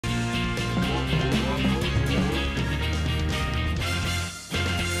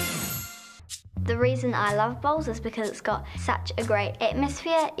The reason I love bowls is because it's got such a great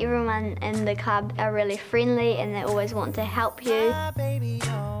atmosphere. Everyone in the club are really friendly and they always want to help you.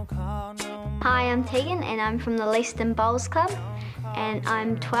 Hi, I'm Teaghan and I'm from the Leaston Bowls Club, and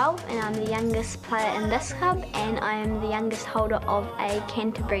I'm 12 and I'm the youngest player in this club, and I am the youngest holder of a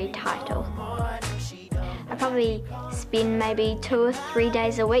Canterbury title. I probably spend maybe 2 or 3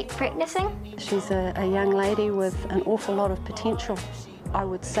 days a week practicing. She's a young lady with an awful lot of potential. I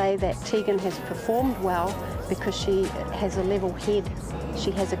would say that Teaghan has performed well because she has a level head.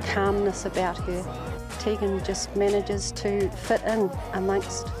 She has a calmness about her. Teaghan just manages to fit in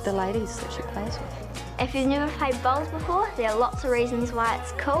amongst the ladies that she plays with. If you've never played bowls before, there are lots of reasons why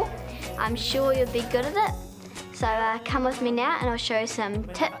it's cool. I'm sure you'll be good at it. So come with me now and I'll show you some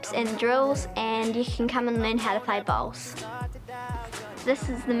tips and drills, and you can come and learn how to play bowls. This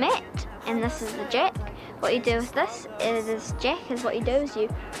is the mat and this is the jack. What you do with this jack is what you do is you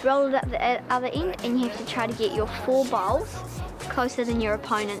roll it up the other end, and you have to try to get your 4 bowls closer than your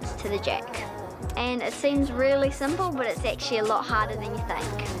opponents to the jack. And it seems really simple, but it's actually a lot harder than you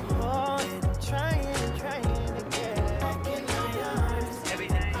think.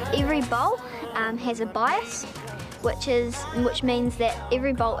 Every bowl has a bias, which means that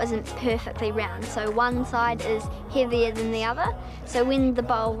every bowl isn't perfectly round. So one side is heavier than the other. So when the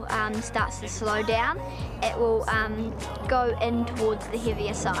bowl starts to slow down, it will go in towards the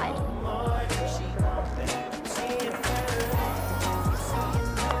heavier side.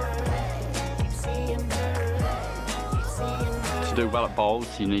 To do well at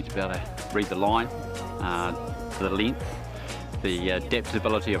bowls, you need to be able to read the line, the length, the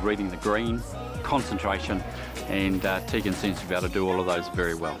adaptability of reading the green, concentration, and Teaghan seems to be able to do all of those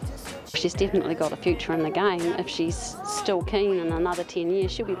very well. She's definitely got a future in the game. If she's still keen in another 10 years,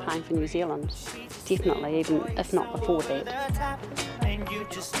 she'll be playing for New Zealand. Definitely, even if not before that.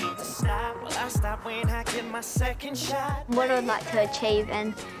 What I would like to achieve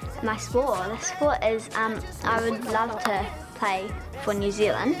in my sport, the sport is I would love to play for New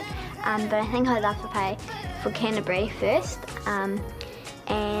Zealand, but I think I'd love to play for Canterbury first, and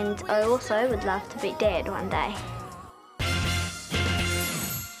I also would love to beat Dad one day.